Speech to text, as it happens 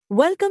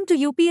Welcome to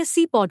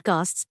UPSC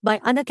Podcasts by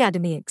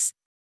Unacademics.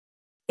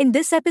 In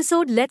this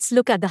episode, let's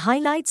look at the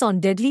highlights on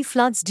deadly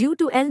floods due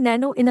to El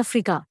Nino in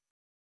Africa.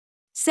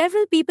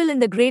 Several people in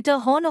the Greater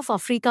Horn of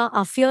Africa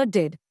are feared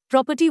dead,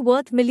 property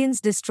worth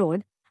millions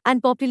destroyed,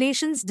 and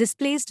populations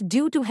displaced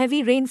due to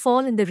heavy rainfall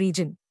in the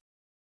region.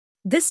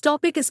 This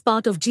topic is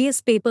part of GS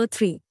Paper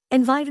 3,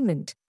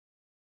 Environment.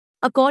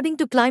 According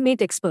to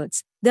climate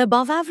experts, the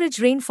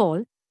above-average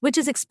rainfall, which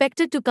is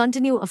expected to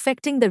continue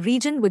affecting the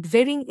region with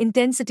varying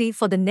intensity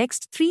for the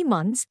next 3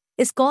 months,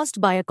 is caused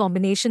by a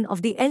combination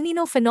of the El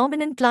Nino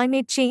phenomenon,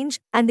 climate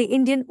change, and the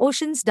Indian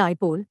Ocean's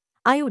dipole,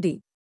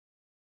 IOD.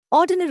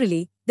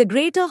 Ordinarily, the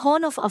Greater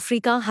Horn of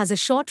Africa has a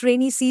short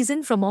rainy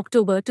season from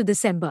October to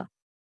December.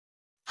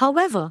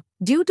 However,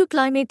 due to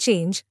climate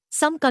change,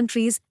 some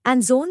countries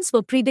and zones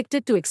were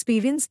predicted to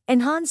experience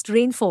enhanced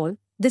rainfall,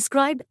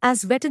 described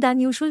as wetter than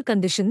usual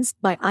conditions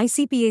by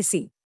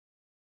ICPAC.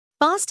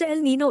 Past El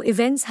Nino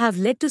events have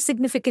led to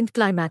significant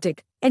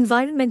climatic,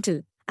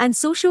 environmental, and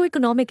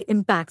socio-economic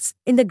impacts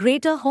in the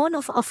Greater Horn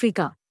of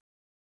Africa.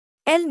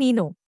 El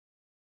Nino.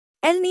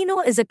 El Nino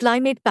is a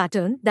climate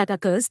pattern that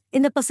occurs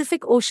in the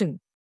Pacific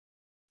Ocean.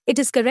 It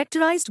is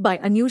characterized by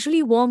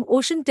unusually warm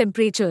ocean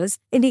temperatures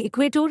in the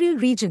equatorial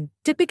region,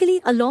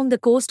 typically along the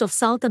coast of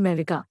South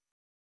America.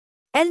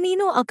 El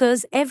Nino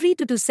occurs every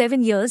 2 to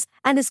 7 years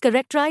and is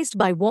characterized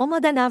by warmer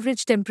than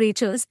average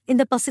temperatures in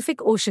the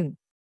Pacific Ocean.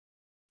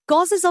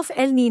 Causes of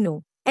El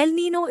Nino. El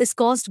Nino is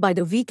caused by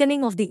the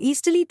weakening of the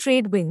easterly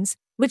trade winds,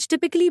 which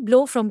typically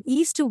blow from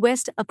east to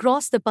west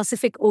across the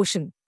Pacific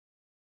Ocean.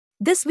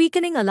 This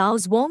weakening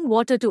allows warm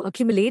water to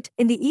accumulate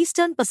in the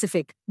eastern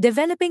Pacific,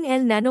 developing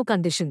El Nino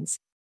conditions.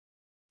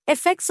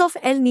 Effects of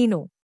El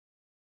Nino.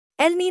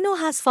 El Nino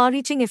has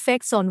far-reaching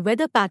effects on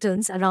weather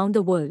patterns around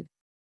the world.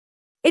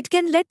 It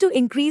can lead to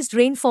increased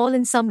rainfall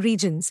in some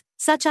regions,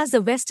 such as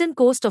the western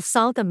coast of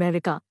South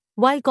America,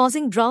 while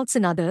causing droughts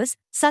in others,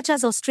 such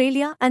as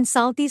Australia and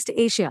Southeast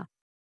Asia.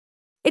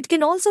 It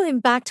can also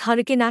impact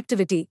hurricane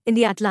activity in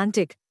the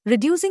Atlantic,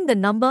 reducing the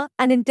number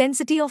and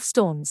intensity of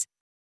storms.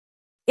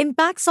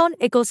 Impacts on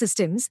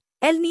ecosystems.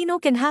 El Nino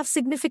can have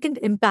significant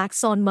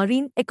impacts on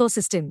marine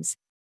ecosystems.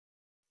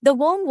 The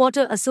warm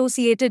water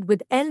associated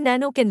with El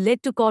Nino can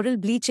lead to coral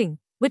bleaching,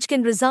 which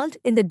can result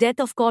in the death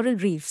of coral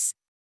reefs.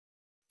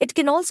 It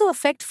can also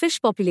affect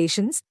fish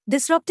populations,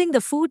 disrupting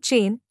the food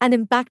chain and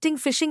impacting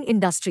fishing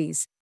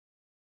industries.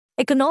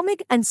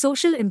 Economic and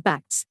social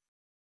impacts.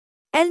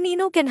 El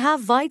Nino can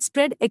have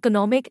widespread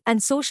economic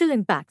and social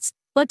impacts,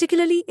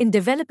 particularly in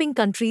developing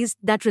countries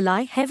that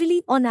rely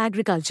heavily on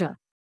agriculture.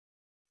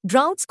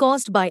 Droughts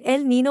caused by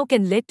El Nino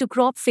can lead to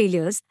crop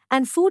failures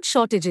and food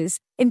shortages,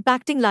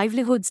 impacting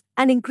livelihoods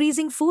and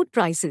increasing food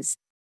prices.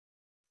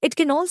 It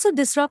can also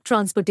disrupt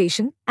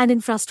transportation and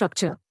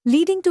infrastructure,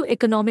 leading to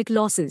economic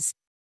losses.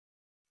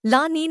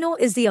 La Nino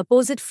is the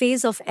opposite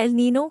phase of El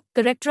Nino,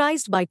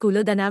 characterized by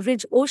cooler than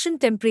average ocean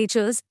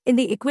temperatures in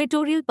the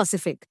equatorial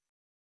Pacific.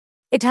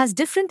 It has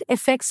different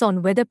effects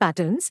on weather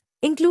patterns,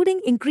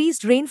 including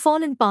increased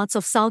rainfall in parts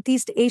of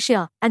Southeast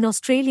Asia and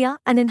Australia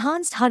and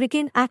enhanced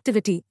hurricane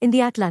activity in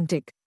the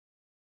Atlantic.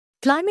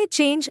 Climate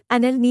change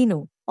and El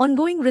Nino.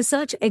 Ongoing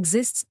research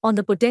exists on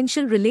the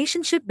potential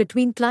relationship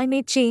between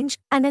climate change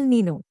and El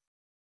Nino.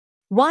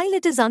 While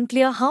it is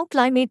unclear how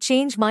climate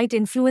change might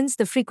influence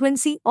the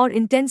frequency or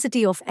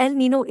intensity of El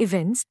Nino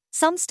events,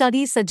 some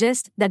studies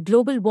suggest that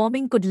global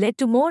warming could lead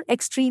to more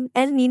extreme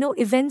El Nino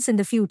events in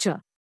the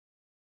future.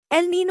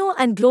 El Nino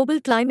and global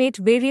climate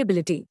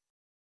variability.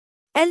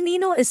 El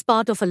Nino is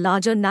part of a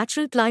larger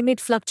natural climate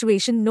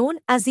fluctuation known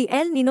as the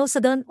El Nino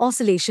Southern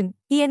Oscillation,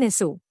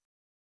 ENSO.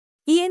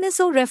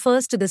 ENSO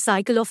refers to the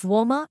cycle of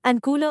warmer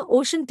and cooler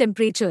ocean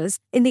temperatures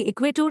in the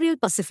equatorial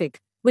Pacific,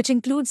 which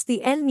includes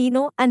the El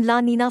Nino and La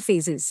Nina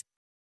phases.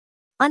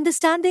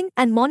 Understanding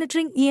and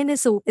monitoring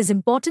ENSO is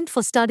important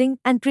for studying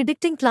and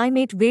predicting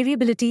climate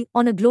variability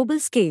on a global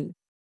scale.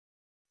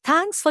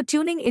 Thanks for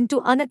tuning into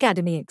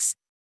Unacademics.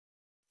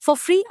 For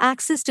free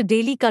access to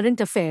daily current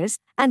affairs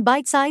and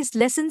bite-sized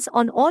lessons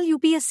on all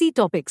UPSC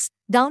topics,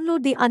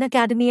 download the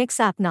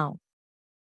Unacademics app now.